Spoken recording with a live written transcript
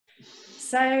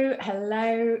So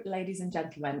hello, ladies and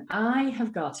gentlemen. I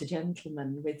have got a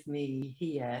gentleman with me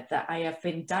here that I have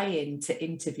been dying to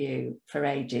interview for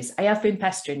ages. I have been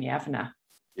pestering you, haven't I?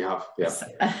 You have,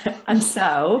 yeah. And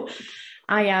so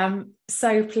I am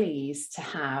so pleased to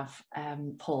have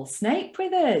Paul Snape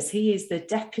with us. He is the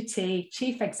Deputy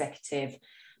Chief Executive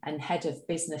and Head of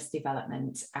Business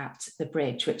Development at The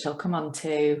Bridge, which I'll come on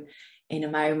to in a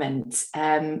moment.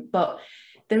 But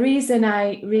the reason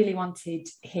I really wanted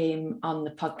him on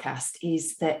the podcast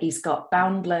is that he's got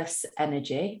boundless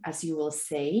energy, as you will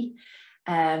see.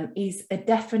 He's a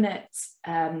definite,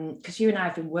 because you and I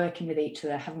have been working with each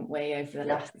other, haven't we, over the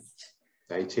last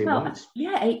 18 months.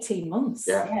 Yeah, 18 months.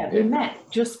 Yeah. We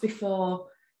met just before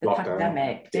the Lockdown.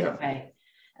 pandemic, didn't we?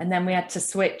 And then we had to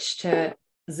switch to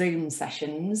Zoom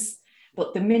sessions.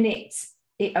 But the minute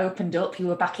it opened up, you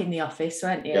were back in the office,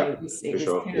 weren't you? Yeah, it was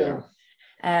sure. cool. Yeah.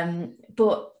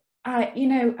 But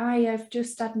I have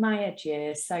just admired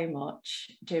you so much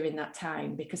during that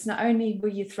time, because not only were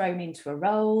you thrown into a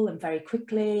role and very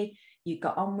quickly you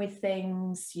got on with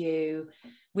things, you,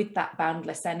 with that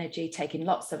boundless energy, taking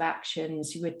lots of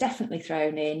actions, you were definitely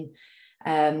thrown in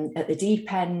at the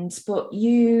deep end, but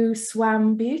you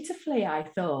swam beautifully, I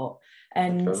thought.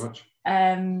 And Thank you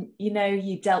very much.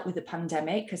 you dealt with the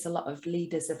pandemic, as a lot of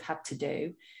leaders have had to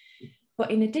do. But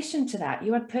in addition to that,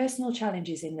 you had personal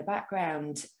challenges in the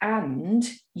background, and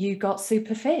you got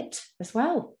super fit as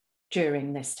well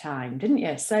during this time, didn't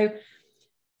you?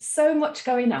 So much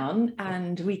going on,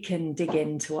 and we can dig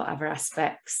into whatever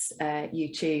aspects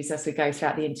you choose as we go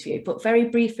throughout the interview. But very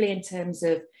briefly, in terms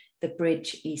of the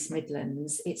Bridge East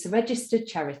Midlands, it's a registered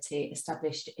charity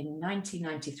established in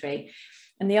 1993,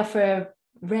 and they offer a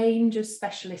range of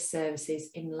specialist services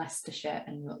in Leicestershire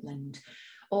and Rutland,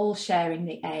 all sharing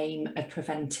the aim of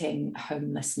preventing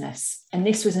homelessness. And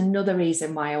this was another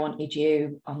reason why I wanted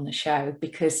you on the show,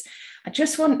 because I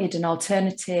just wanted an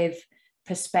alternative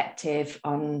perspective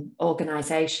on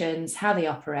organisations, how they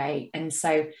operate. And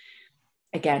so,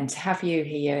 again, to have you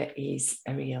here is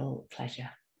a real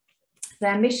pleasure.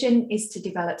 Their mission is to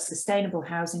develop sustainable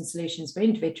housing solutions for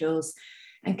individuals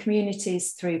and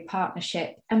communities through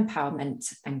partnership,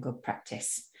 empowerment, and good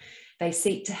practice. They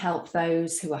seek to help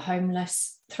those who are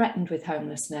homeless, threatened with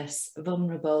homelessness,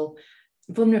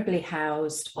 vulnerably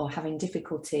housed, or having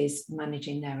difficulties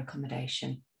managing their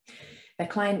accommodation. Their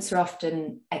clients are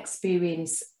often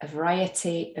experience a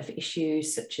variety of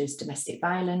issues such as domestic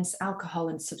violence, alcohol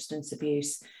and substance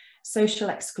abuse, social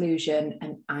exclusion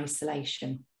and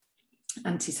isolation,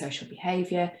 antisocial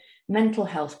behaviour, mental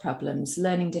health problems,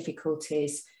 learning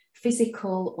difficulties,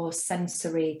 physical or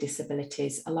sensory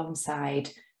disabilities, alongside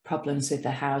problems with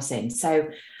their housing. So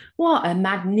what a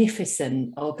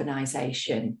magnificent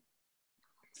organisation,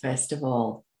 first of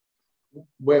all.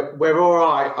 We're all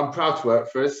right. I'm proud to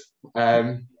work for us.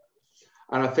 And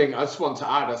I think I just want to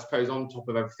add, I suppose, on top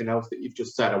of everything else that you've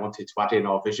just said, I wanted to add in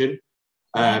our vision.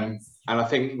 And I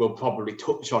think we'll probably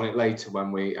touch on it later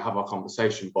when we have our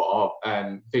conversation, but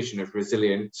our vision of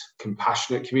resilient,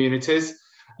 compassionate communities,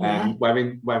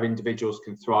 where individuals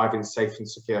can thrive in safe and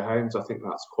secure homes. I think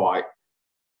that's quite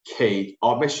key.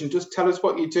 Our mission does tell us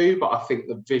what you do, but I think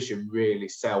the vision really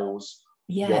sells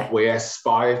what we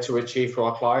aspire to achieve for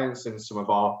our clients, and some of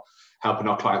our helping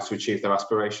our clients to achieve their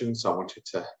aspirations. So I wanted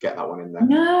to get that one in there.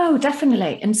 No,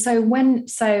 definitely. And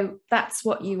so that's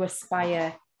what you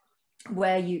aspire,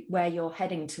 where you're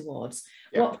heading towards.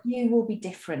 What view will be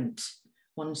different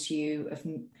once you have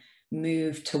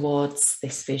moved towards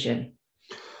this vision?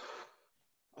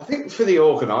 I think for the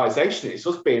organisation, it's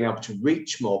us being able to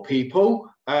reach more people.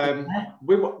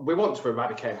 We want to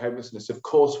eradicate homelessness, of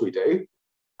course we do.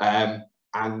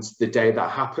 And the day that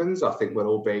happens, I think we'll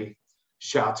all be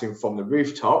shouting from the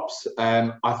rooftops.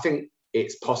 I think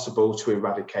it's possible to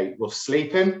eradicate rough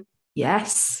sleeping.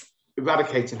 Yes.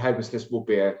 Eradicating homelessness will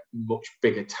be a much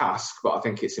bigger task, but I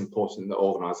think it's important that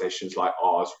organisations like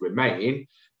ours remain,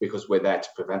 because we're there to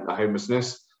prevent the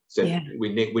homelessness. So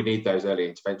we need those early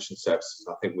intervention services.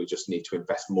 I think we just need to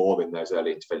invest more in those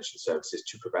early intervention services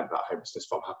to prevent that homelessness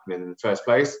from happening in the first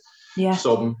place. Yeah.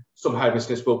 Some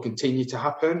homelessness will continue to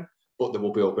happen, but there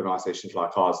will be organisations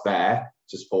like ours there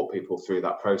to support people through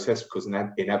that process, because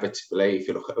inevitably, if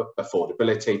you look at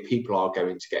affordability, people are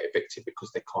going to get evicted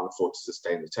because they can't afford to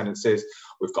sustain the tenancies.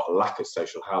 We've got a lack of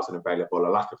social housing available,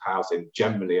 a lack of housing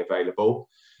generally available.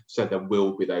 So there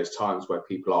will be those times where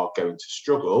people are going to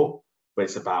struggle, but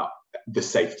it's about the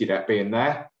safety net being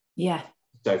there. Yeah.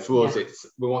 So for us,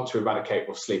 we want to eradicate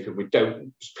rough sleeping.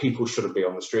 People shouldn't be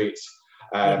on the streets.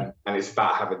 And it's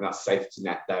about having that safety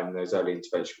net there and those early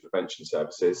intervention prevention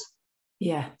services.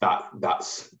 Yeah.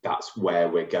 That's where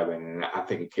we're going. And I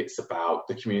think it's about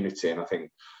the community. And I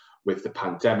think with the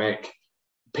pandemic,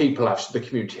 the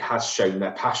community has shown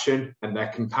their passion and their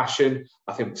compassion.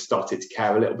 I think we've started to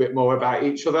care a little bit more about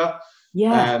each other.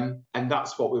 Yeah. And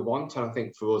that's what we want. And I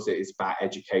think for us, it is about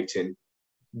educating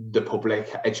the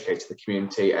public, educating the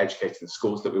community, educating the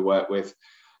schools that we work with,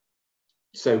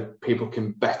 so people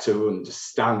can better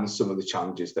understand some of the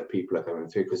challenges that people are going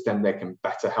through, because then they can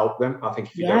better help them. I think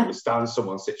if you don't understand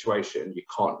someone's situation, you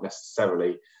can't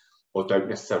necessarily, or don't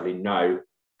necessarily know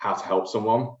how to help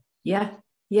someone. Yeah.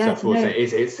 Yeah. So for us,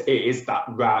 it is that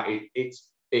right. It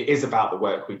is about the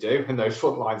work we do and those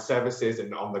frontline services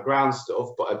and on the ground stuff,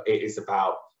 but it is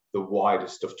about the wider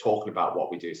stuff, talking about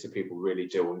what we do, so people really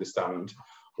do understand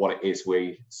what it is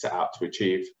we set out to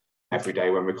achieve every day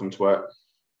when we come to work.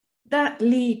 That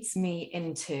leads me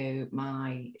into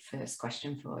my first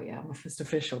question for you, my first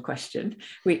official question,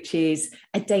 which is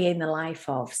a day in the life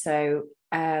of. So,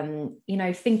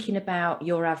 thinking about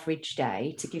your average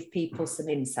day to give people some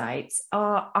insights,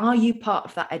 are you part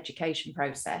of that education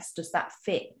process? Does that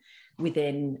fit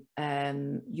within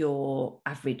your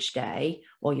average day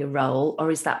or your role,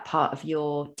 or is that part of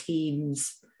your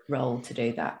team's role to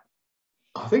do that?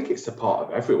 I think it's a part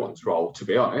of everyone's role, to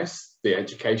be honest. The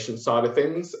education side of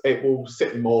things, it will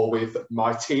sit more with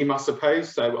my team, I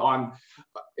suppose. So I'm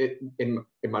in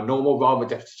my normal role, I'm a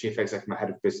deputy chief executive, my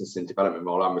head of business and development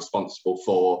role. I'm responsible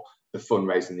for the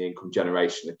fundraising, the income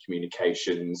generation, the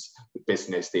communications, the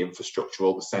business, the infrastructure,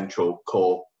 all the central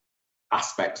core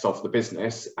aspects of the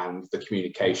business, and the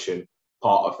communication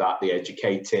part of that, the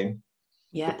educating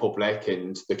the public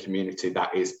and the community.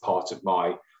 That is part of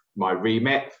my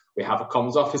remit. We have a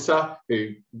comms officer who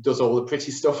does all the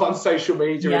pretty stuff on social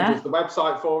media and does the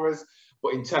website for us.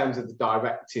 But in terms of the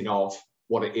directing of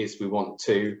what it is we want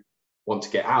to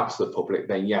get out to the public,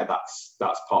 then that's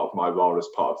part of my role as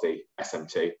part of the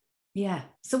SMT. Yeah.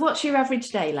 So what's your average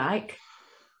day like?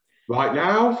 Right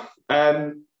now,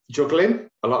 juggling,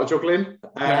 a lot of juggling.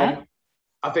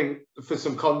 I think for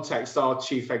some context, our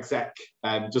chief exec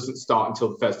doesn't start until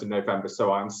the 1st of November.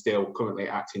 So I'm still currently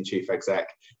acting chief exec,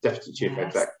 deputy chief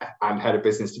exec and head of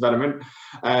business development.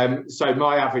 So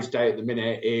my average day at the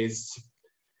minute it's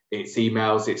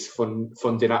emails, it's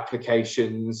funding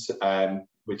applications.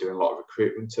 We're doing a lot of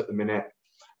recruitment at the minute.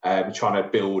 We're trying to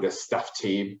build a staff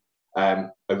team,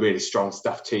 a really strong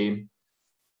staff team.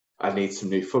 I need some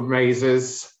new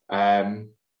fundraisers.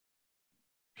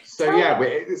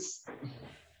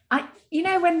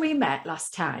 When we met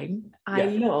last time, I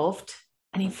loved,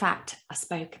 and in fact, I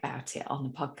spoke about it on the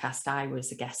podcast I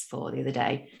was a guest for the other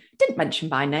day. Didn't mention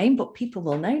by name, but people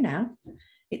will know now.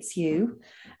 It's you.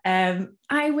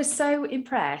 I was so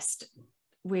impressed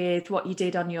with what you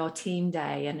did on your team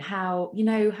day, and how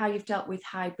you've dealt with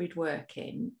hybrid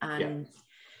working, and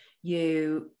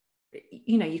you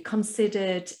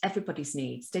considered everybody's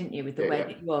needs, didn't you, with the way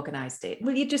that you organised it?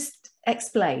 Will you just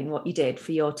explain what you did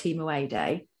for your team away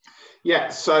day? Yeah,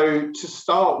 so to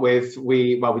start with,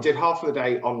 we did half of the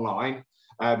day online,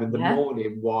 and the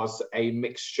morning was a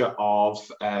mixture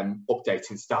of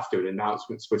updating staff, doing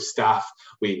announcements with staff.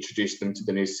 We introduced them to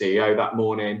the new CEO that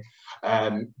morning.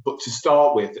 But to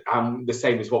start with, the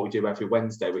same as what we do every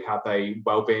Wednesday, we have a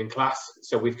wellbeing class.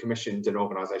 So we've commissioned an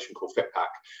organisation called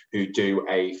FitPack, who do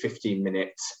a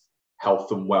 15-minute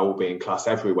health and wellbeing class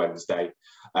every Wednesday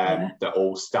that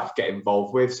all staff get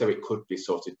involved with. So it could be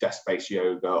sort of desk-based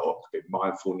yoga, or it could be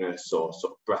mindfulness, or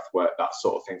sort of breath work, that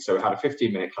sort of thing. So we had a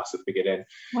 15-minute class at the beginning.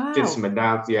 Did some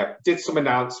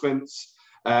announcements.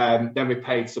 Then we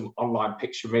played some online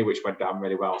Pictionary, which went down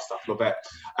really well. Staff love it.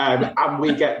 And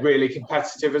we get really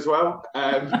competitive as well.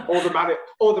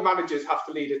 All the managers have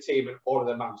to lead a team, and all of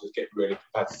the managers get really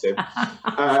competitive.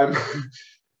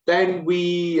 Then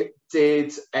we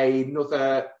did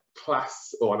another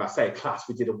class, or when I say class,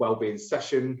 we did a wellbeing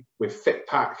session with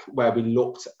FitPack, where we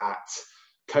looked at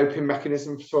coping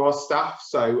mechanisms for our staff.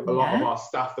 So a lot of our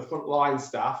staff, the frontline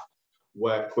staff,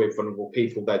 work with vulnerable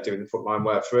people. They're doing the frontline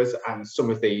work for us, and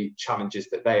some of the challenges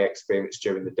that they experience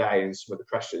during the day, and some of the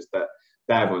pressures that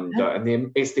they're under,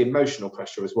 and it's the emotional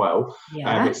pressure as well.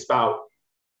 It's about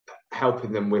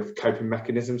helping them with coping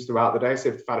mechanisms throughout the day. So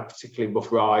if they've had a particularly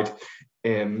rough ride,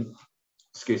 if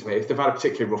they've had a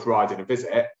particularly rough ride in a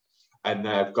visit, and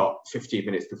they've got 15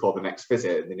 minutes before the next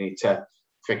visit, and they need to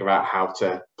figure out how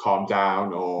to calm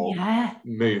down or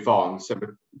move on. So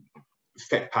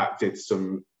FitPack did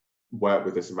some work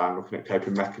with us around looking at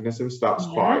coping mechanisms. So that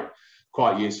was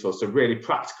quite useful. So really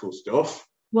practical stuff.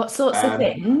 What sorts of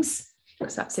things?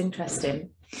 Because that's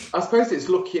interesting. I suppose it's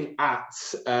looking at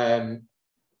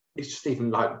it's just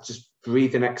even like just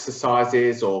breathing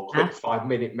exercises or quick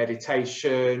 5-minute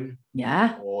meditation,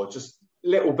 or just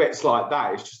little bits like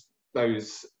that. It's just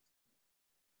those.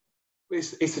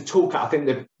 It's a toolkit. I think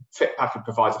the Fit Pack have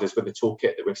provided us with a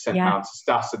toolkit that we've sent down to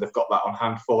staff, so they've got that on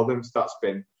hand for them. So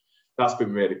that's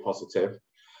been really positive.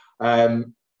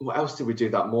 What else did we do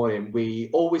that morning? We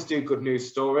always do good news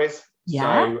stories.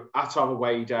 So at our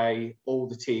away day, all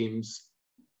the teams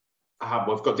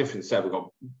we've got different services, we've got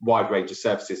a wide range of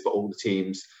services, but all the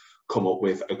teams come up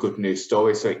with a good news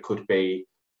story. So it could be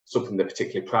something they're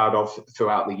particularly proud of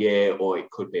throughout the year, or it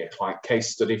could be a client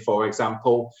case study, for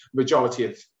example. Majority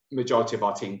of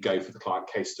our team go for the client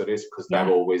case studies because they're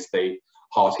always the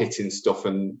hard-hitting stuff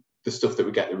and the stuff that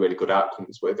we get the really good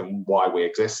outcomes with and why we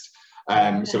exist.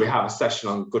 So we have a session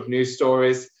on good news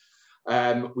stories.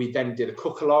 We then did a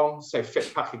cook along, so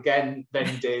Fit Pack again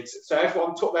then did, so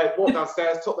everyone walked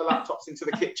downstairs, took their laptops into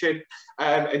the kitchen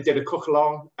and did a cook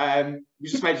along. We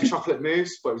just made a chocolate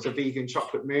mousse, but it was a vegan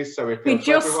chocolate mousse, so we just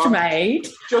made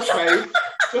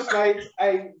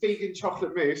a vegan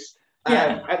chocolate mousse.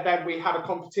 And then we had a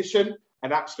competition,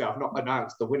 and actually I've not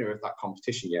announced the winner of that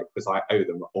competition yet because I owe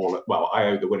them I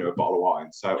owe the winner a bottle of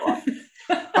wine, so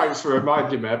thanks for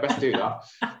reminding me, I best do that.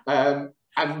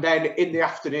 And then in the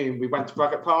afternoon, we went to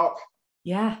Braggart Park.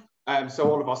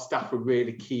 So all of our staff were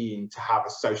really keen to have a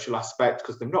social aspect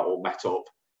because they've not all met up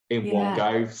in one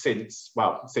go since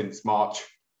March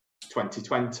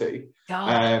 2020.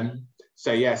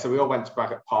 So we all went to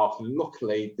Braggart Park, and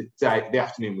luckily the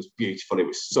afternoon was beautiful. It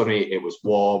was sunny, it was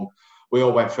warm. We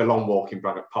all went for a long walk in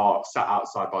Braggart Park, sat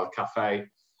outside by the cafe,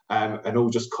 and all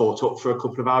just caught up for a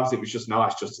couple of hours. It was just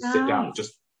nice just to sit down and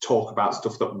just talk about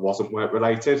stuff that wasn't work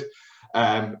related.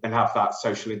 And have that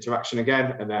social interaction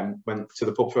again, and then went to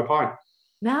the pub for a pint.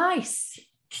 Nice.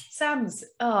 Sounds,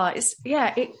 I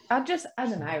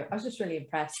don't know, I was just really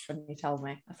impressed when you told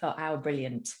me. I thought how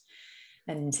brilliant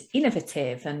and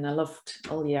innovative, and I loved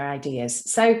all your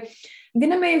ideas. So I'm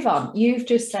going to move on. You've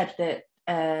just said that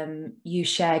you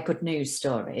share good news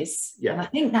stories, and I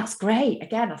think that's great.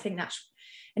 Again, I think that's,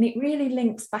 and it really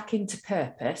links back into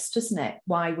purpose, doesn't it?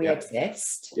 Why we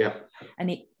exist. And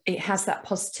it has that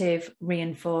positive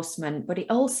reinforcement, but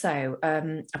it also,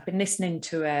 I've been listening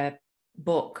to a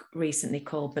book recently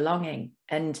called Belonging,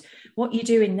 and what you're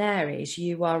doing there is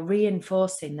you are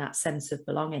reinforcing that sense of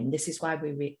belonging. This is why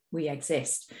we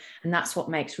exist, and that's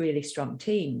what makes really strong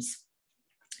teams.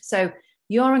 So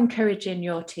you're encouraging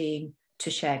your team to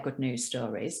share good news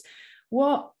stories.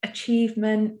 What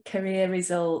achievement, career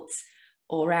results,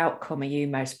 or outcome are you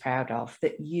most proud of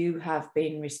that you have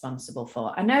been responsible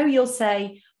for? I know you'll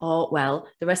say, oh, well,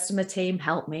 the rest of my team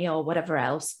helped me or whatever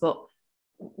else, but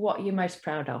what are you most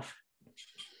proud of?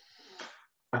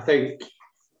 I think,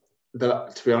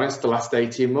 to be honest, the last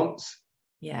 18 months.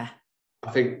 I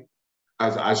think,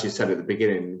 as you said at the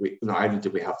beginning, not only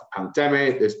did we have the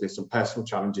pandemic, there's been some personal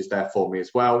challenges there for me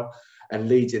as well, and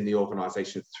leading the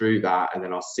organisation through that, and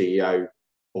then our CEO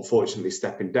unfortunately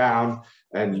stepping down,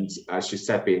 and as you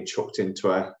said, being chucked into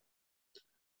a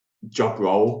job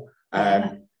role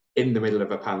in the middle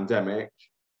of a pandemic.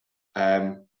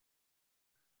 I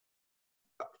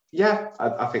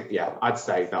think I'd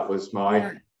say that was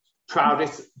my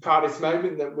proudest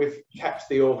moment, that we've kept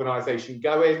the organisation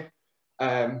going.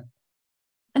 And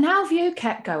how have you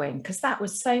kept going? Because that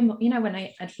was so much, when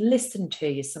I'd listen to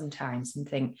you sometimes and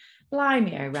think,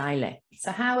 blimey O'Reilly.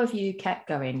 So how have you kept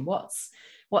going?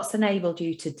 What's enabled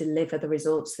you to deliver the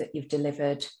results that you've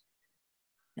delivered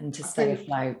and to stay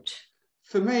afloat?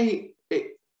 For me,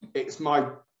 it's my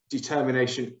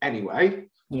determination anyway.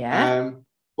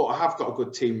 But I have got a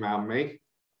good team around me,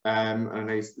 and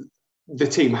the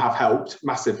team have helped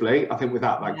massively. I think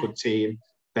without that good team,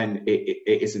 then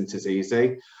it isn't as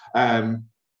easy.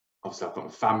 Obviously, I've got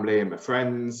my family and my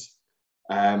friends,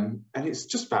 and it's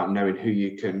just about knowing who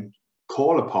you can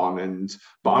call upon.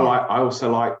 But I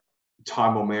also like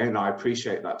time on my own. I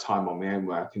appreciate that time on my own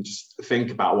where I can just think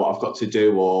about what I've got to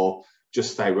do, or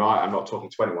just say, right, I'm not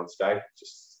talking to anyone today.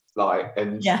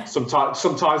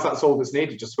 Sometimes that's all that's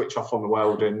needed. Just switch off on the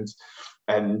world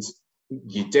and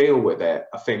you deal with it.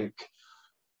 I think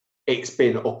it's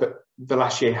been the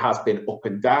last year has been up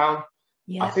and down.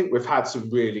 I think we've had some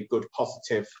really good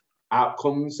positive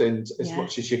outcomes, and as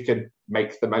much as you can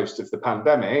make the most of the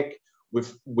pandemic,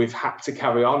 we've had to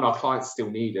carry on. Our clients still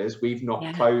need us. We've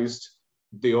not closed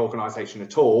the organisation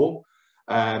at all,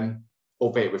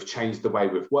 albeit we've changed the way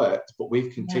we've worked, but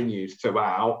we've continued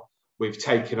throughout. We've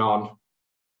taken on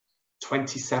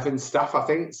 27 staff, I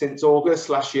think, since August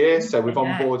last year. So we've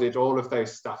onboarded all of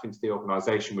those staff into the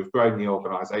organisation. We've grown the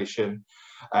organisation.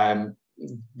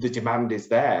 The demand is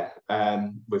there.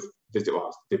 We've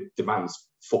the demand's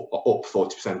up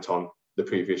 40% on the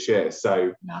previous year.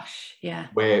 So gosh, yeah,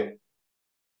 we're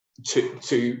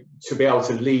to be able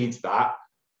to lead that,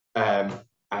 and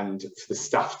for the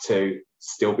staff to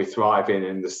still be thriving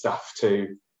and the staff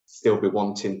to still be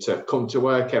wanting to come to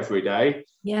work every day,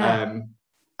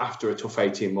 after a tough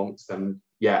 18 months, then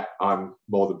yeah, I'm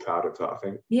more than proud of that, I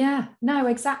think. Yeah, no,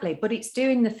 exactly. But it's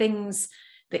doing the things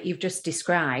that you've just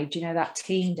described, you know, that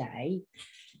team day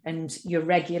and your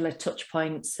regular touch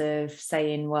points of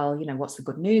saying, well, you know, what's the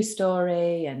good news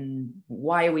story and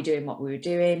why are we doing what we were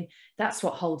doing? That's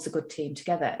what holds a good team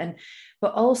together.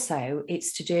 But also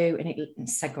it's to do, and it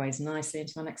segues nicely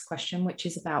into my next question, which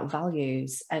is about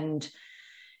values. And,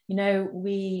 you know,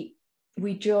 we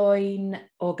join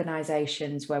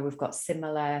organisations where we've got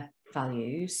similar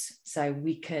values, so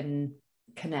we can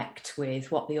connect with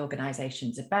what the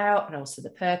organisation's about and also the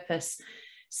purpose.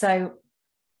 So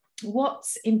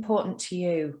what's important to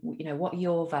you? You know, what are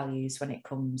your values when it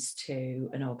comes to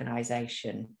an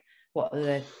organisation? What are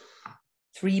the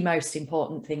 3 most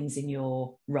important things in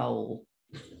your role,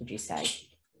 would you say?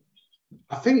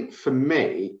 I think for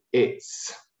me,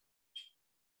 it's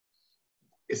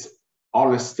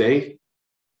honesty,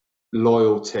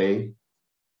 loyalty,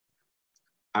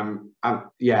 and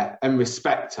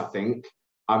respect, I think.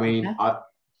 I mean,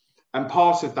 and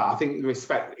part of that, I think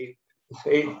respect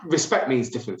means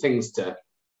different things to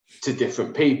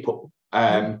different people.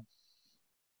 And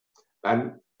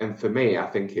for me, I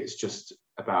think it's just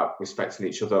about respecting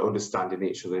each other, understanding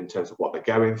each other in terms of what they're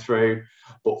going through.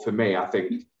 But for me, I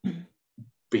think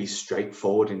be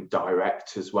straightforward and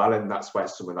direct as well, and that's where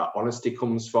some of that honesty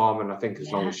comes from. And I think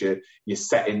as long as you're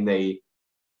setting the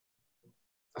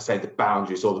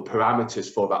boundaries or the parameters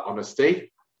for that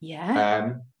honesty,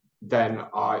 then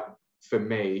for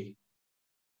me,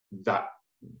 that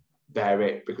they're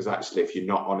it. Because actually, if you're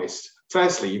not honest,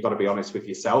 firstly, you've got to be honest with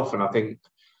yourself. And I think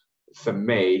for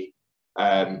me,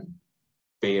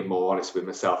 being more honest with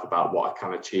myself about what I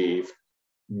can achieve,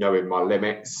 knowing my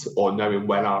limits, or knowing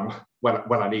when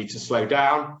I need to slow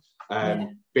down,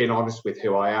 being honest with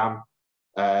who I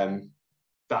am,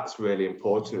 that's really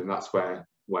important, and that's where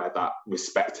that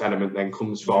respect element then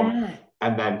comes from.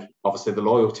 And then obviously the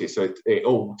loyalty, so it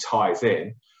all ties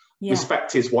in.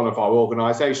 Respect is one of our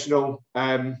organisational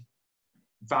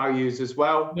values as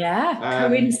well.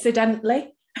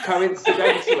 Coincidentally.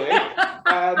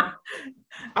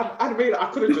 I mean, I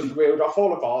could have just reeled off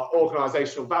all of our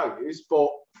organisational values, but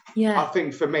I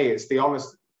think for me, it's the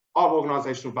honest. Our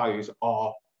organisational values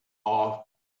are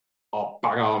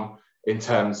bang on in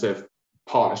terms of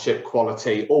partnership,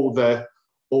 quality, all the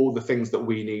things that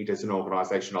we need as an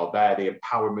organisation are there. The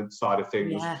empowerment side of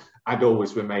things, and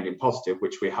always remaining positive,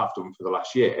 which we have done for the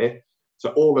last year. So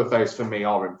all of those for me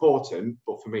are important.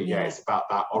 But for me, it's about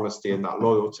that honesty and that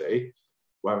loyalty.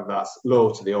 Whether that's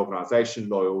loyal to the organisation,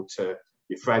 loyal to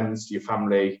your friends, your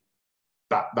family,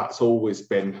 that's always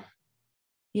been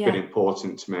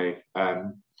important to me.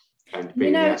 And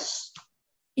being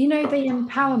you know, the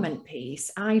empowerment piece,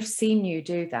 I've seen you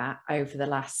do that over the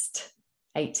last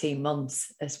 18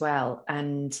 months as well.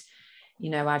 And, you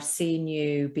know, I've seen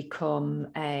you become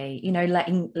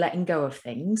letting go of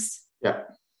things. Yeah.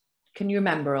 Can you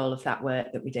remember all of that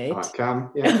work that we did? I can,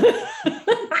 yeah.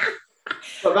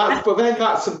 but then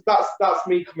that's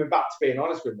me coming back to being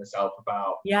honest with myself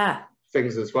about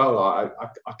things as well. I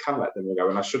can let them go,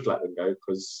 and I should let them go,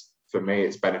 because for me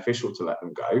it's beneficial to let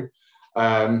them go.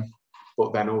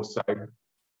 But then also,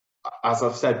 as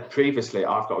I've said previously,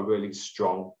 I've got a really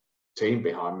strong team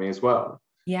behind me as well.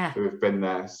 Who have been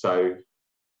there. So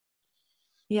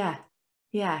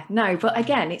no, but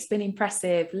again, it's been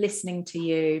impressive listening to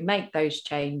you make those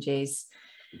changes,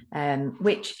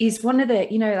 which is one of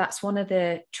the, you know, that's one of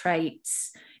the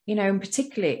traits, you know, and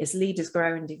particularly as leaders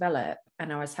grow and develop.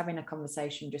 And I was having a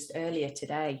conversation just earlier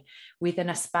today with an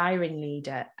aspiring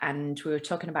leader, and we were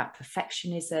talking about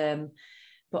perfectionism,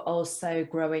 but also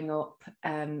growing up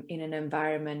in an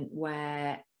environment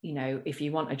where, you know, if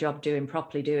you want a job doing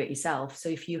properly, do it yourself. So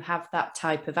if you have that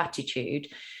type of attitude,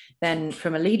 then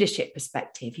from a leadership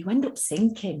perspective, you end up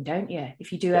sinking, don't you?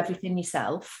 If you do everything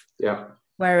yourself.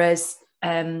 Whereas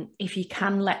if you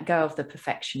can let go of the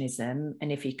perfectionism,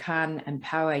 and if you can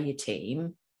empower your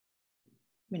team,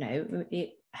 you know,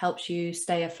 it helps you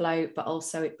stay afloat, but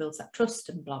also it builds that trust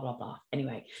and blah, blah, blah.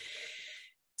 Anyway,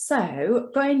 so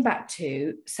going back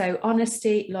to,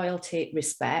 honesty, loyalty,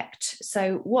 respect.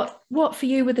 So what for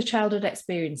you were the childhood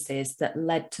experiences that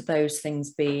led to those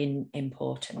things being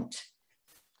important?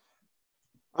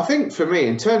 I think for me,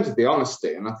 in terms of the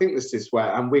honesty, and I think this is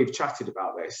where, and we've chatted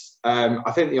about this,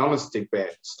 I think the honesty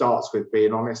bit starts with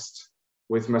being honest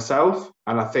with myself.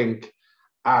 And I think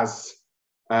as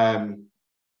a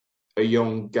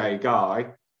young gay guy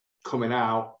coming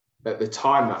out at the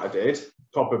time that I did,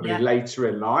 probably later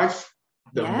in life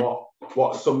than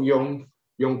what some young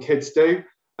kids do.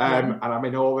 And I'm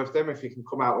in awe of them. If you can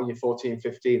come out when you're 14,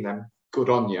 15, then good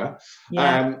on you.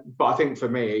 But I think for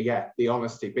me, the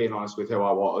honesty, being honest with who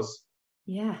I was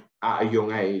at a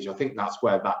young age, I think that's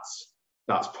where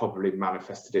that's probably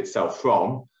manifested itself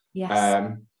from.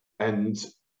 And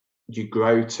you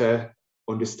grow to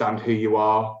understand who you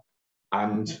are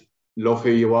and love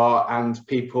who you are, and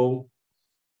people,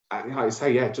 and like you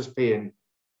say, just being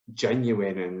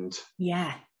genuine and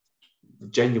you.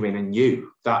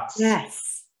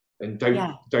 That's and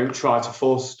don't try to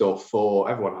force stuff,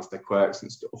 for everyone has their quirks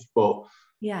and stuff. But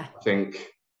I think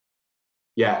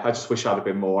I just wish I'd have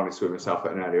been more honest with myself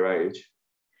at an earlier age.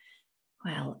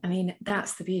 Well, I mean,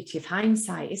 that's the beauty of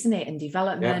hindsight, isn't it? And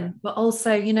development, but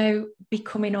also, you know,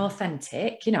 becoming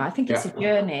authentic. You know, I think it's a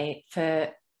journey for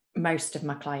most of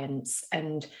my clients.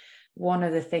 And one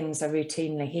of the things I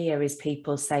routinely hear is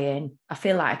people saying, I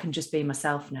feel like I can just be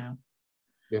myself now.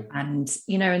 And,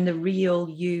 you know, and the real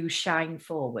you shine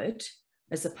forward,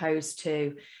 as opposed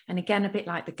to, and again, a bit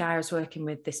like the guy I was working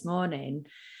with this morning,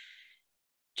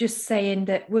 just saying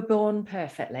that we're born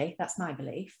perfectly. That's my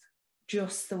belief.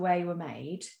 Just the way we're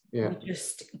made. We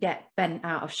just get bent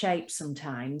out of shape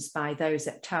sometimes by those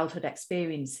childhood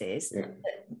experiences that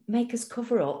make us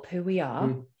cover up who we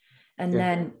are. And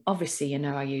then obviously, you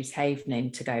know, I use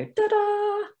havening to go,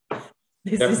 da-da,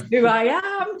 this is who I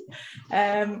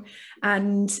am.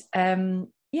 I'm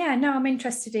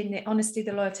interested in the honesty,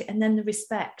 the loyalty, and then the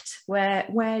respect. Where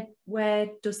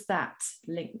does that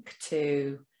link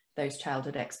to those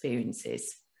childhood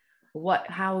experiences?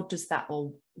 How does that,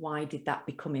 or why did that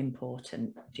become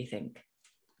important, do you think?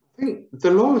 I think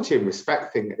the loyalty and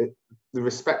respect thing, the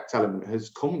respect element has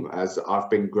come as I've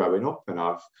been growing up, and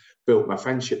I've built my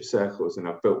friendship circles, and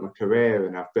I've built my career,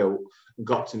 and I've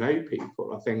got to know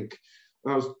people. I think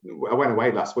I went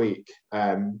away last week,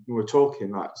 we were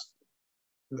talking, like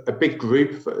a big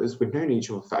group of us, we've known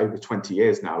each other for over 20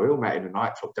 years now. We all met in a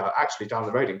nightclub down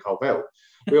the road in Colville.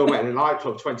 We all met in a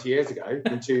nightclub 20 years ago,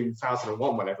 in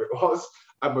 2001, whenever it was,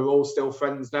 and we're all still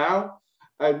friends now.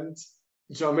 And do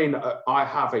you know what I mean? I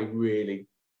have a really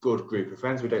good group of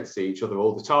friends. We don't see each other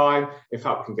all the time. In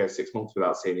fact, we can go 6 months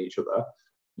without seeing each other.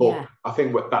 But I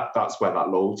think that's where that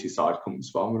loyalty side comes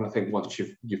from. And I think once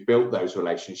you've built those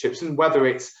relationships, and whether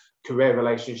it's career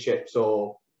relationships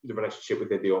or the relationship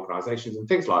within the organisations and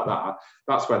things like that,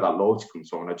 that's where that loyalty comes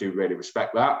from, and I do really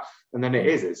respect that. And then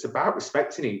it's about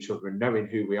respecting each other and knowing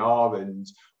who we are, and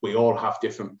we all have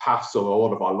different paths, or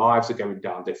all of our lives are going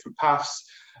down different paths,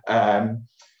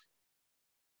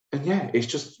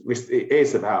 it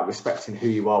is about respecting who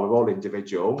you are. We're all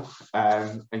individual,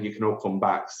 and you can all come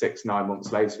back 6-9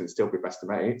 months later and still be best of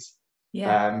mates.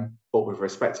 But we've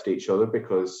respected each other,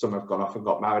 because some have gone off and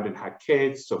got married and had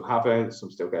kids, some haven't,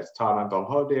 some still go to Thailand on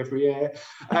holiday every year.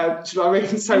 Do you know what I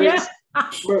mean? So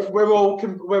we're all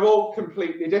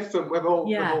completely different. We've all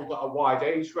got a wide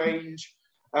age range.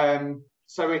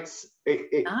 So it's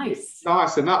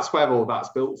nice, and that's where all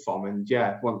that's built from. And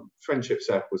friendship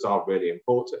circles are really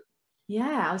important.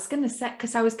 I was going to say,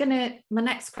 because my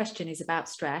next question is about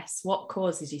stress. What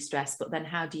causes you stress? But then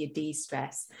how do you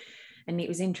de-stress? And it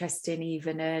was interesting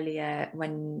even earlier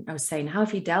when I was saying, how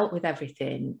have you dealt with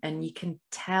everything? And you can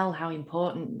tell how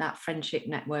important that friendship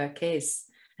network is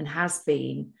and has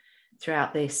been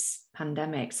throughout this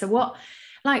pandemic. So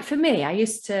for me, I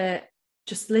used to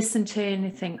just listen to him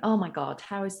and think, oh my God,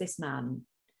 how is this man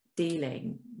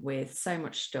dealing with so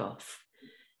much stuff?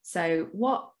 So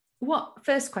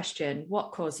first question,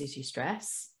 what causes you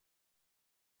stress?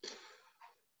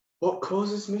 What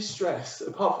causes me stress,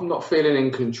 apart from not feeling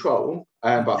in control,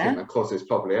 but I think that causes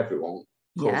probably everyone.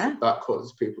 That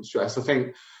causes people stress. I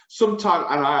think sometimes,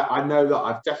 and I know that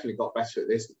I've definitely got better at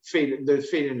this, the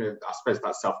feeling of, I suppose,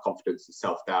 that self-confidence and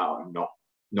self-doubt, and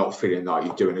not feeling like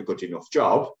you're doing a good enough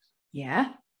job.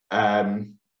 They're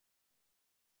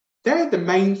the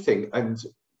main thing. And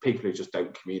people who just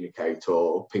don't communicate,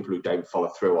 or people who don't follow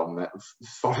through on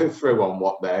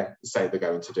what they say they're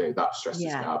going to do, that stresses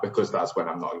me out, because that's when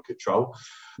I'm not in control.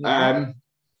 So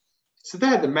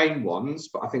they're the main ones.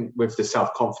 But I think with the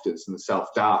self-confidence and the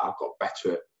self-doubt, I've got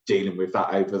better at dealing with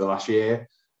that over the last year.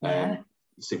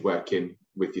 Working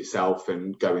with yourself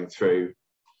and going through.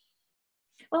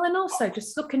 Well, and also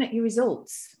just looking at your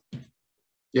results.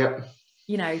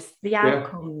 You know, the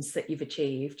outcomes that you've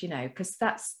achieved, you know, because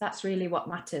that's really what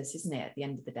matters, isn't it, at the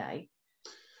end of the day?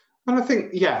 And I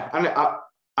think, and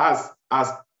as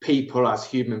people, as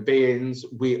human beings,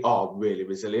 we are really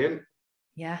resilient.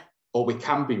 Yeah. Or we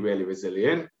can be really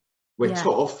resilient. We're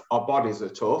tough, our bodies are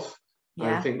tough. And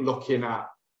I think looking at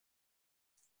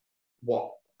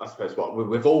what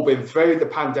we've all been through, the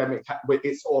pandemic,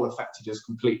 it's all affected us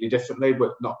completely differently.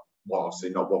 We're not, well, obviously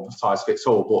not one size fits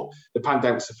all, but the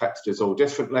pandemic's affected us all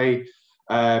differently.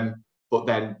 But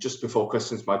then just before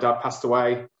Christmas, my dad passed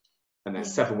away. And then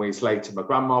 7 weeks later, my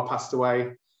grandma passed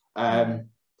away. And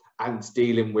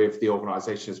dealing with the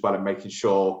organisation as well, and making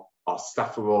sure our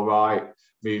staff are all right,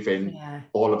 moving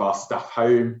all of our staff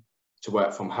home to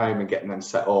work from home and getting them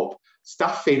set up.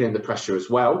 Staff feeling the pressure as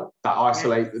well,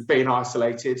 that being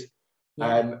isolated.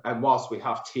 And whilst we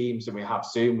have Teams and we have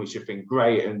Zoom, which have been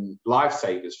great and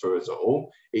lifesavers for us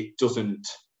all, it doesn't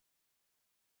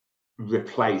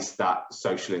replace that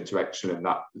social interaction and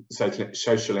that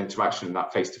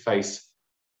face-to-face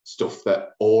stuff that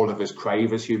all of us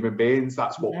crave as human beings.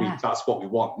 That's what we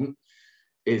want,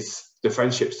 is the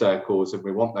friendship circles, and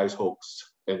we want those hugs.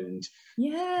 And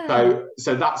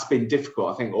so that's been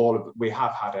difficult. I think we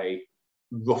have had a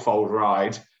rough old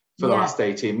ride for the last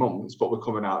 18 months, but we're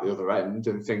coming out the other end,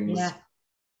 and things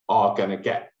are going to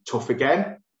get tough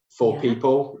again for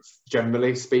people,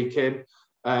 generally speaking.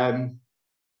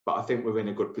 But I think we're in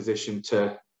a good position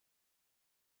to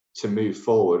move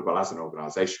forward. Well, as an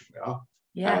organisation, we are.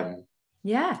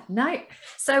 No.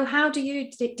 So how do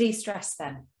you de-stress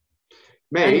then?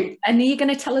 Me? And are you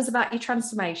going to tell us about your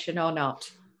transformation or not?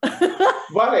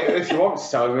 Well, if you want to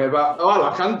tell me about,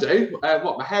 I can do.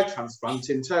 My hair transplant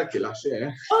in Turkey last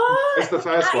year. Oh, it's the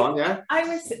first one, yeah. I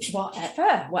was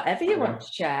whatever you want to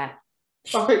share.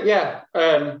 I think,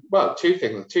 well,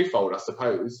 twofold, I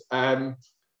suppose.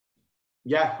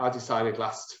 I decided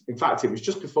in fact, it was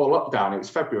just before lockdown, it was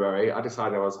February, I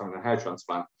decided I was having a hair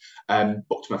transplant,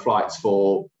 booked my flights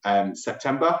for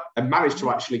September, and managed to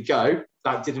actually go.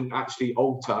 That didn't actually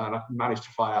alter, and I managed to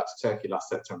fly out to Turkey last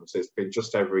September, so it's been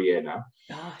just over a year now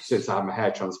since I had my hair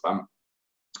transplant.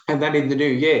 And then in the new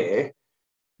year,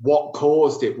 what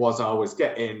caused it was I was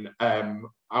getting, I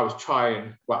was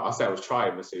trying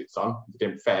my suits on, it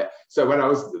didn't fit. So when I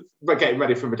was getting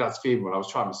ready for my dad's funeral, I was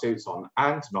trying my suits on,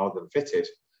 and none of them fitted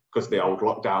because of the old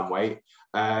lockdown weight.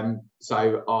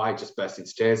 So I just burst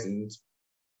into tears and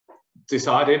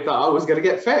decided that I was going to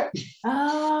get fit.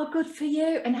 Oh, good for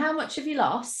you. And how much have you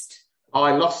lost?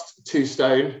 I lost 2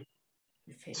 stone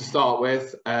to start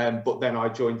with, but then I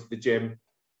joined the gym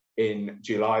in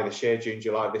June, July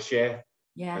this year.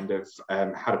 And have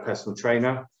had a personal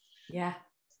trainer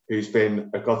who's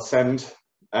been a godsend,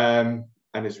 and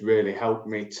has really helped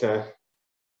me to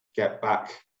get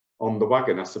back on the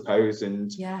wagon, I suppose.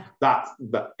 And that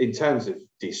in terms of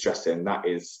de-stressing, that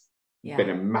is been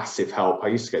a massive help. I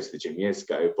used to go to the gym years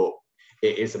ago, but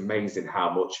it is amazing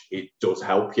how much it does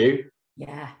help you.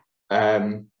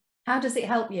 How does it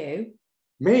help you?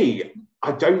 Me,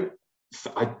 I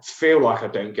feel like I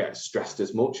don't get stressed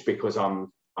as much because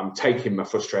I'm taking my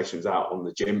frustrations out on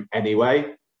the gym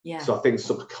anyway. So I think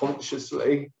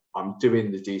subconsciously I'm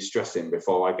doing the de-stressing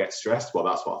before I get stressed. Well,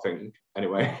 that's what I think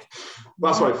anyway.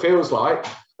 That's what it feels like.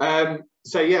 I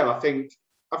think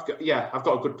I've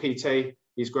got a good PT.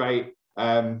 He's great.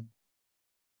 Anything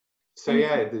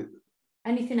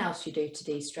else you do to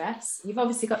de-stress? You've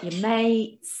obviously got your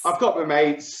mates. I've got my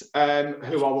mates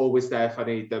who are always there if I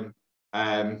need them.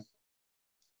 At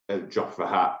the drop of a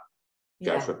hat.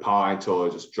 Go for a pint,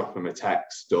 or just drop them a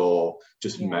text, or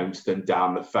just moan to them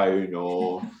down the phone,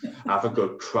 or have a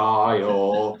good cry,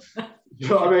 or you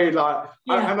know what I mean?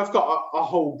 And I've got a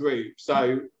whole group.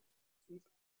 So,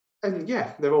 and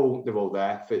they're all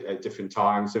there at different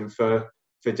times and for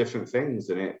different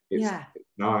things, and it's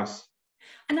nice.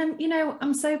 And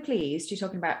I'm so pleased you're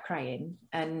talking about crying.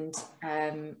 And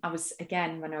I was,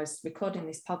 again, when I was recording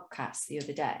this podcast the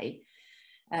other day,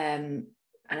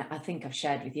 and I think I've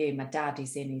shared with you, my dad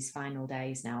is in his final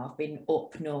days now. I've been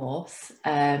up north.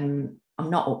 I'm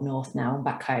not up north now, I'm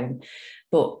back home.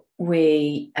 But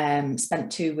we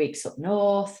spent 2 weeks up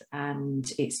north, and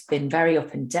it's been very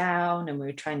up and down, and we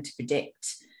were trying to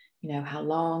predict, how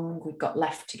long we've got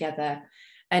left together.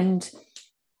 And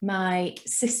my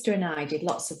sister and I did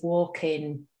lots of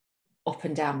walking up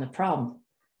and down the prom.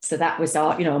 So that was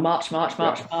our, march.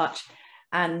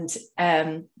 And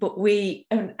but we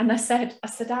and I said I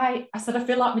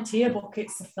feel like my tear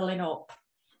buckets are filling up,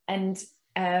 and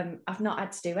I've not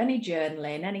had to do any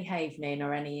journaling, any havening,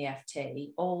 or any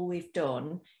EFT. All we've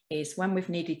done is when we've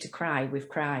needed to cry, we've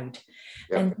cried.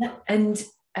 And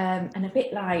a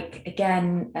bit like,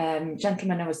 again,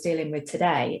 gentleman I was dealing with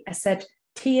today, I said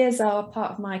tears are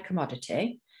part of my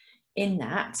commodity, in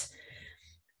that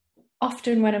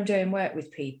often when I'm doing work with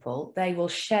people, they will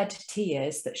shed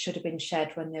tears that should have been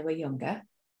shed when they were younger.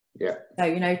 Yeah. So,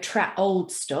 you know,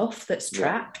 old stuff that's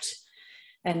trapped.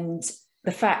 And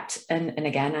the fact, and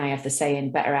again, I have the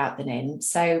saying, better out than in.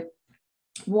 So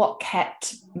what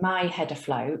kept my head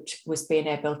afloat was being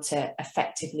able to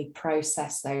effectively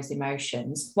process those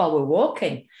emotions while we're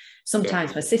walking.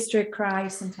 Sometimes my sister would cry,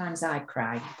 sometimes I'd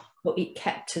cry, but it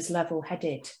kept us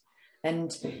level-headed.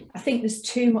 And I think there's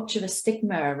too much of a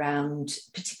stigma around,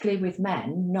 particularly with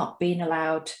men, not being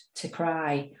allowed to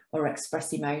cry or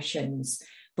express emotions,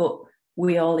 but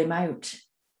we all emote,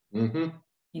 you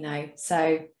know.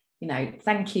 So, you know,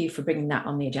 thank you for bringing that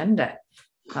on the agenda.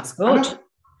 That's good.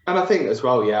 And I think as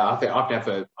well, I think I've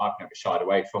never shied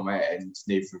away from it, and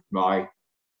neither of my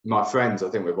friends. I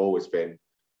think we've always been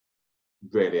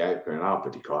really open, and I'll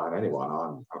bloody cry on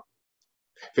anyone.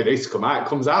 If it needs to come out, it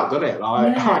comes out, doesn't it?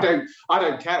 Like, I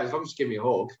don't care as long as you give me a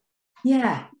hug.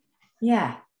 Yeah.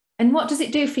 And what does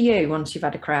it do for you once you've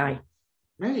had a cry?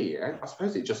 Me, I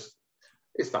suppose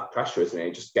it's that pressure, isn't it?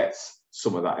 It just gets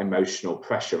some of that emotional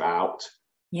pressure out.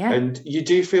 Yeah. And you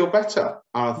do feel better.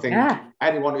 And I think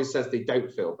anyone who says they don't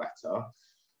feel better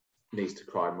needs to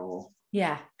cry more.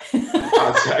 Yeah.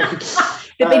 I'd say.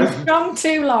 You've been strong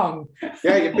too long.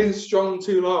 Yeah, you've been strong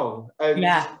too long. And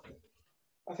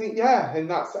I think,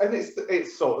 and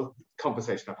it's sort of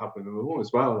conversation I've had with my mum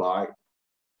as well. Like,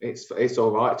 it's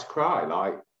all right to cry.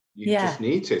 Like, you just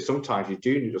need to. Sometimes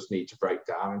you just need to break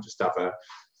down and just have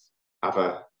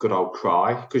a good old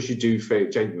cry, because you do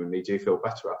genuinely feel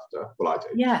better after. Well, I do.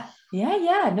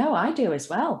 Yeah. No, I do as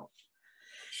well.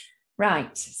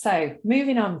 Right. So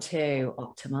moving on to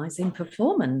optimizing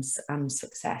performance and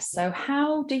success. So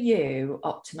how do you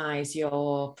optimize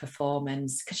your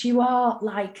performance? Because you are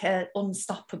like an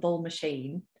unstoppable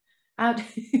machine. How do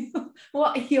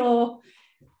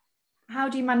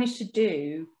you manage to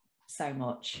do so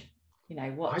much? You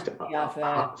know, what do you have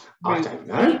I don't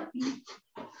know.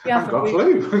 I've got a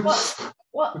clue.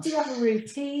 What do you have a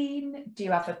routine? Do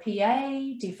you have a PA?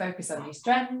 Do you focus on your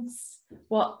strengths?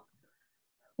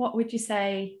 What would you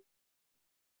say?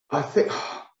 I think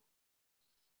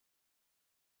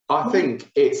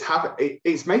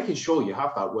it's making sure you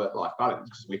have that work-life balance,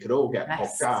 because we could all get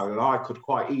bogged down, and I could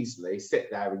quite easily sit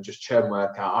there and just churn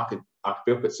work out. I could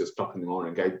be up at 6 o'clock in the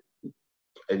morning and go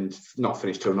and not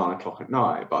finish till 9 o'clock at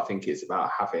night. But I think it's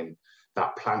about having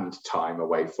that planned time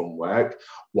away from work.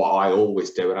 What I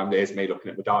always do, and here's me looking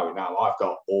at my diary now, I've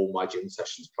got all my gym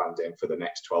sessions planned in for the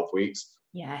next 12 weeks.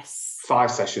 Yes. 5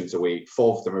 sessions a week,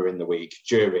 4 of them are in the week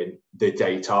during the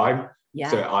daytime.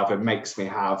 So it either makes me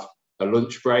have a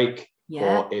lunch break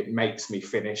or it makes me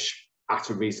finish at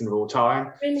a reasonable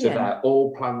time. Brilliant. So they're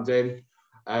all planned in.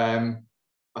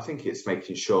 I think it's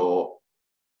making sure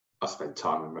I spend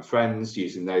time with my friends,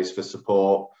 using those for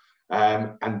support,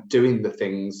 and doing the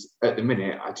things at the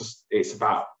minute. It's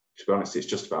about, to be honest, it's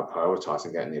just about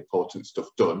prioritising, getting the important stuff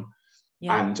done.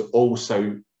 And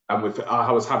also,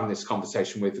 I was having this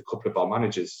conversation with a couple of our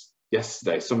managers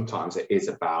yesterday. Sometimes it is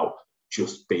about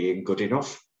just being good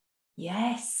enough.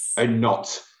 Yes. And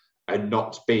not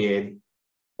being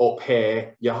up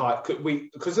here.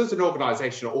 Because as an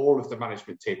organisation, all of the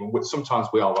management team, and sometimes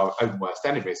we are our own worst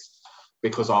enemies,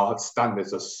 because our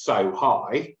standards are so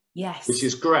high. Yes. Which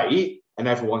is great, and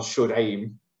everyone should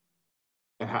aim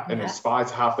and aspire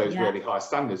to have those really high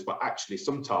standards. But actually,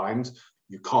 sometimes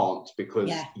you can't, because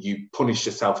you punish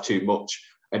yourself too much,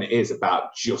 and it is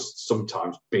about just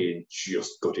sometimes being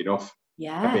just good enough,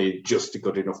 and being just a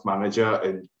good enough manager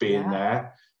and being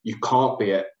there. You can't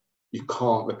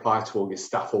reply to all your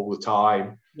staff all the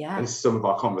time. And some of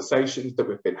our conversations that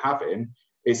we've been having,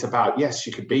 it's about, yes,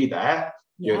 you could be there,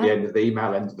 you're at the end of the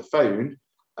email, end of the phone,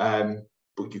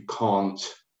 but you can't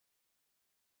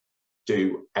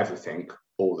do everything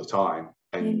all the time.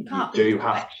 And you can't be a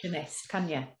perfectionist, can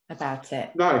you, about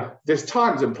it? No, there's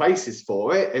times and places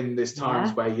for it, and there's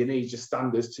times where you need your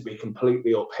standards to be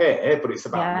completely up here, but it's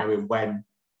about knowing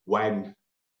when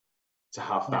to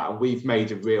have that. And we've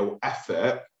made a real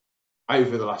effort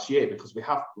over the last year, because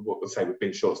we've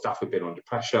been short-staffed, we've been under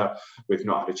pressure, we've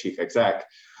not had a chief exec,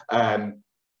 and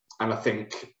I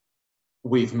think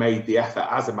we've made the effort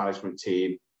as a management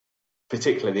team,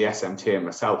 particularly the SMT and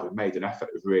myself, we've made an effort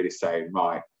of really saying,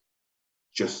 right,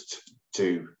 just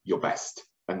do your best.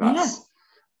 And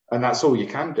that's all you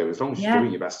can do, as long as you're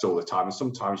doing your best all the time. And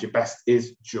sometimes your best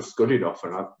is just good enough.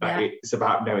 And it's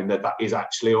about knowing that is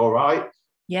actually all right.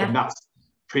 And that's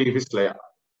previously,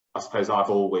 I suppose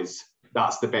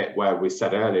that's the bit where we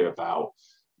said earlier about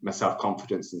my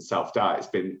self-confidence and self-doubt.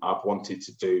 I've wanted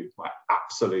to do my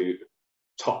absolute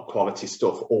top quality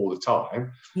stuff all the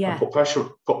time, and put pressure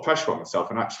on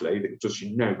myself, and actually it does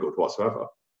you no good whatsoever.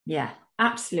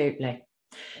 Absolutely.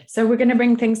 So we're going to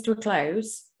bring things to a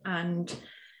close. And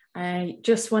I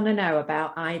just want to know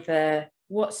about either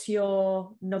what's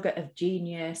your nugget of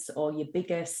genius or your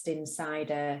biggest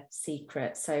insider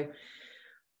secret. So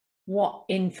what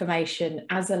information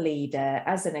as a leader,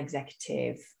 as an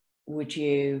executive, would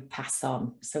you pass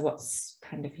on? So what's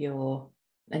kind of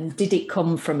and did it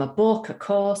come from a book, a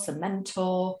course, a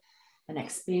mentor, an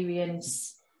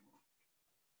experience?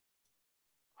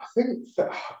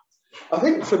 I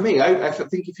think for me, I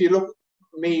think if you look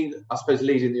at me, I suppose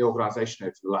leading the organisation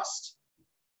over the last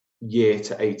year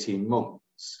to 18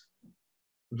 months,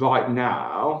 right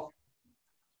now,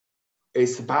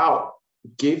 it's about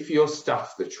give your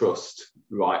staff the trust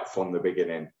right from the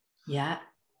beginning. Yeah.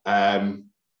 And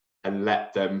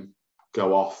let them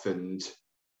go off and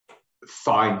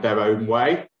find their own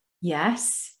way.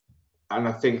 Yes. And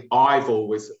I think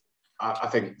I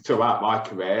think throughout my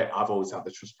career, I've always had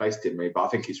the trust placed in me, but I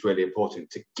think it's really important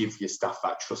to give your staff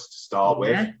that trust to start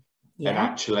with. Yeah. And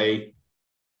actually,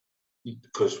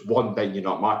 because one day you're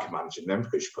not micromanaging them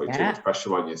because you're putting too much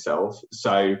pressure on yourself.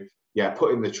 So yeah,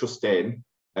 putting the trust in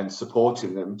and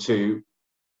supporting them to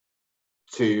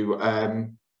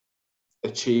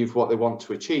achieve what they want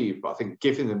to achieve. But I think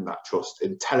giving them that trust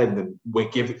and telling them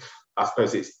I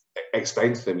suppose it's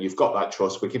explain to them, you've got that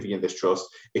trust, we're giving you this trust.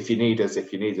 If you need us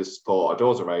support, our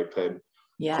doors are open.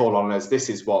 Yeah. Call on us. These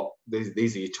are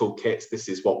your toolkits. This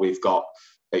is what we've got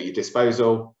at your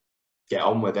disposal. Get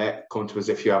on with it. Come to us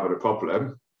if you're having a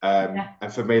problem.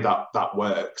 And for me, that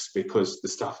works because the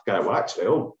staff go, well,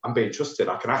 actually, I'm being trusted.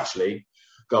 I can actually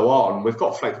go on. We've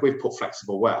put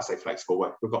flexible work. I say flexible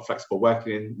work. We've got flexible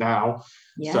working in now.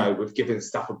 Yeah. So we've given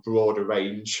staff a broader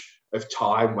range of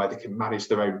time where they can manage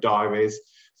their own diaries,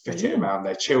 fit it around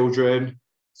their children.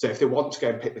 So if they want to go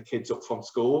and pick the kids up from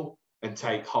school and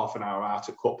take half an hour out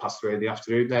at 3:15 in the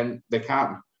afternoon, then they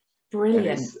can.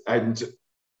 Brilliant. And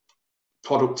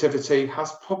productivity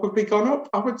has probably gone up,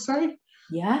 I would say.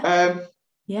 Yeah.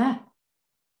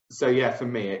 So yeah, for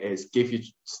me it is give your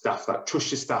staff that,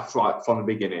 trust your staff right from the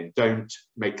beginning. Don't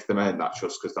make them earn that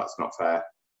trust because that's not fair.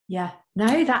 Yeah,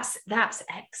 no, that's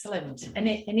excellent. And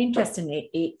interestingly,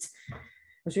 I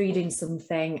was reading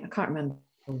something, I can't remember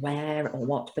where or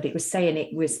what, but it was saying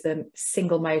it was the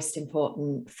single most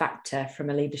important factor from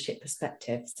a leadership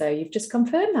perspective. So you've just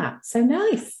confirmed that. So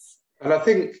nice. And I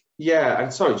think,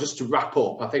 and sorry, just to wrap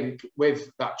up, I think with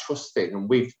that trust thing, and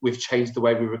we've changed the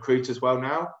way we recruit as well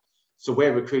now. So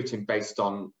we're recruiting based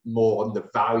on more on the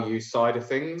value side of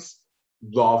things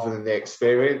rather than the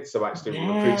experience. So actually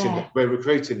we're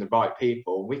recruiting the right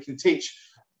people. We can teach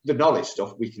the knowledge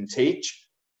stuff, we can teach,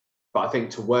 but I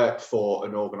think to work for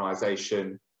an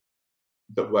organisation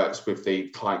that works with the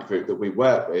client group that we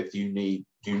work with, you need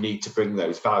to bring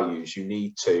those values. You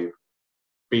need to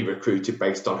be recruited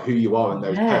based on who you are and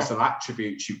those personal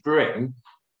attributes you bring.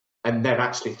 And then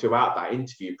actually throughout that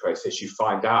interview process, you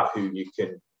find out who you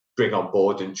can bring on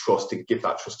board and trust and give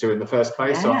that trust to in the first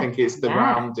place. So I think it's the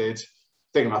rounded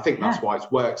thing. And I think that's why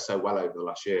it's worked so well over the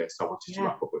last year. So I wanted to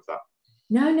wrap up with that.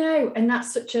 No. And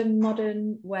that's such a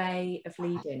modern way of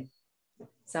leading.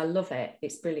 So I love it.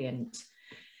 It's brilliant.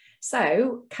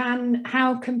 So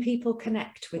how can people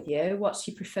connect with you? What's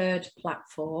your preferred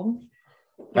platform?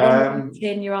 You're on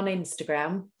LinkedIn, you're on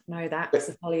Instagram. Know that because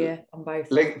I follow you on both.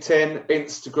 LinkedIn,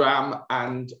 Instagram,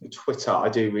 and Twitter. I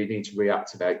do really need to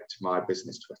reactivate my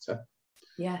business Twitter.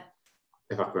 Yeah.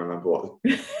 If I can remember what.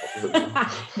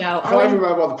 No, I can't even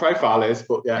remember what the profile is,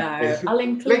 but yeah. No, I'll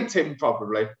include LinkedIn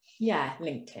probably. Yeah,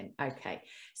 LinkedIn. Okay.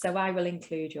 So I will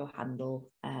include your handle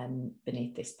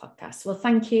beneath this podcast. Well,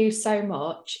 thank you so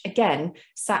much. Again,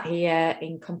 sat here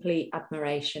in complete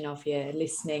admiration of you,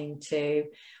 listening to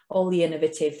all the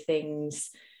innovative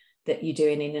things that you're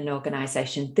doing in an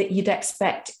organisation that you'd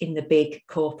expect in the big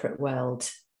corporate world.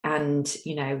 And,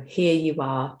 here you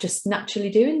are just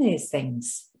naturally doing these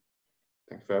things.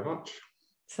 Thank you very much.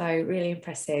 So really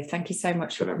impressive. Thank you so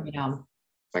much for coming on.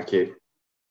 Thank you.